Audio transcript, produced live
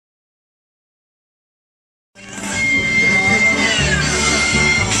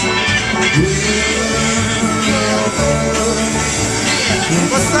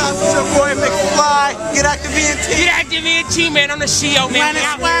Get active in T, man. On the CO, man. Man, it's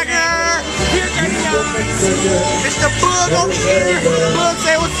Swagger. It's the Bug over here. Bug,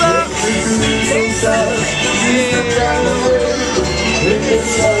 say what's up.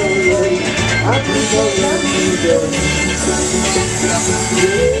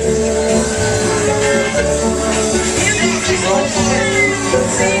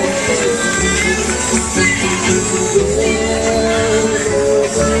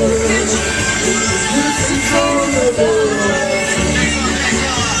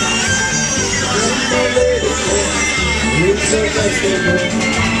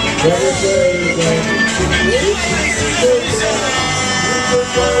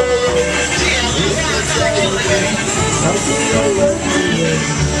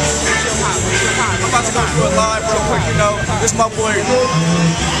 I'm about to go do it live real quick, you know. This my boy,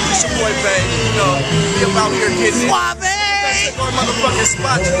 it's your boy Bay, you know. We about here getting it. Our motherfucking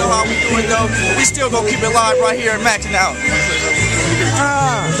spot, you know how we doing though. We still gonna keep it live right here and maxing out.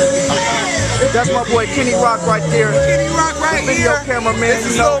 That's my boy Kenny Rock right there. Kenny Rock right here. Video cameraman,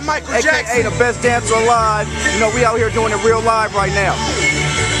 you know, AKA the best dancer alive. You know, we out here doing it real live right now.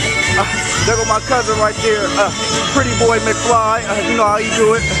 There go my cousin right there, Pretty Boy McFly. You know how he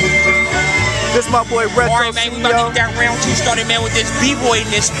do it. This my boy Retro. Alright, man, we about to get that round 2 started, man, with this B-boy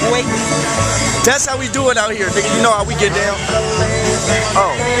and this boy. That's how we do it out here, nigga. You know how we get down.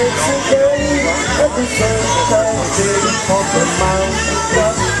 Oh.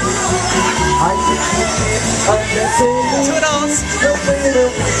 Toodles.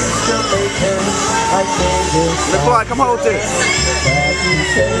 McFly, come hold this.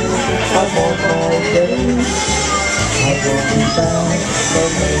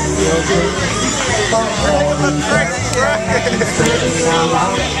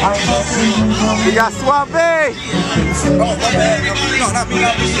 We got Suave. Oh, my bad. No, not me.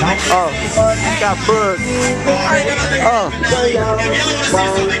 Oh, we got Bug. Oh.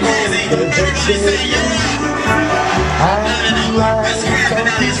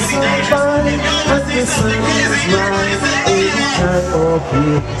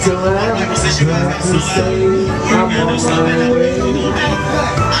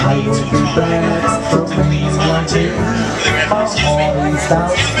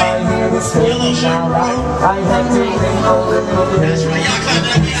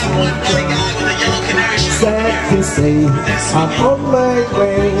 Sad to say, I'm on my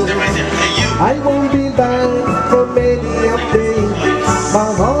way. I won't be back for many a day. My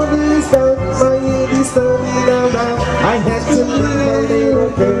heart is done, my head is turning around. I had to leave a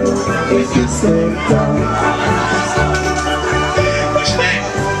little girl if you stay down. What's your name?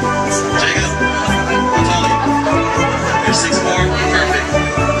 Jacob? How tall are you? You're 6'4", perfect.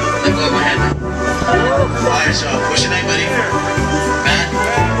 Let go of my head. Alright, so what's your name, buddy? Matt?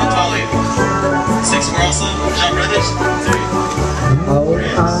 How tall are you? 6'4" also? John Brothers?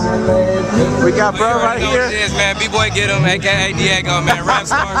 We got bro right here. Is, man. B-boy get him, aka Diego, man. Rap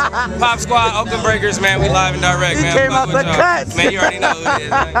stars, Pop Squad, Oakland Breakers, man. We live and direct, man. He came out the cuts. Man, you already know who it is,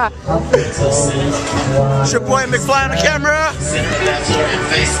 man. It's your boy McFly on the camera.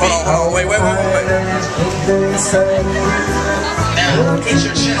 Hold on, wait. Now, put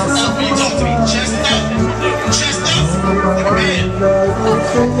your chest up when you talk to me. Chest up. Chest up. Like a man.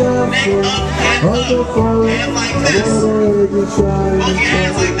 Neck up, hand like this. Both your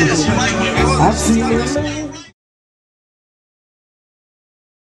hands like this. You like women. I've seen it.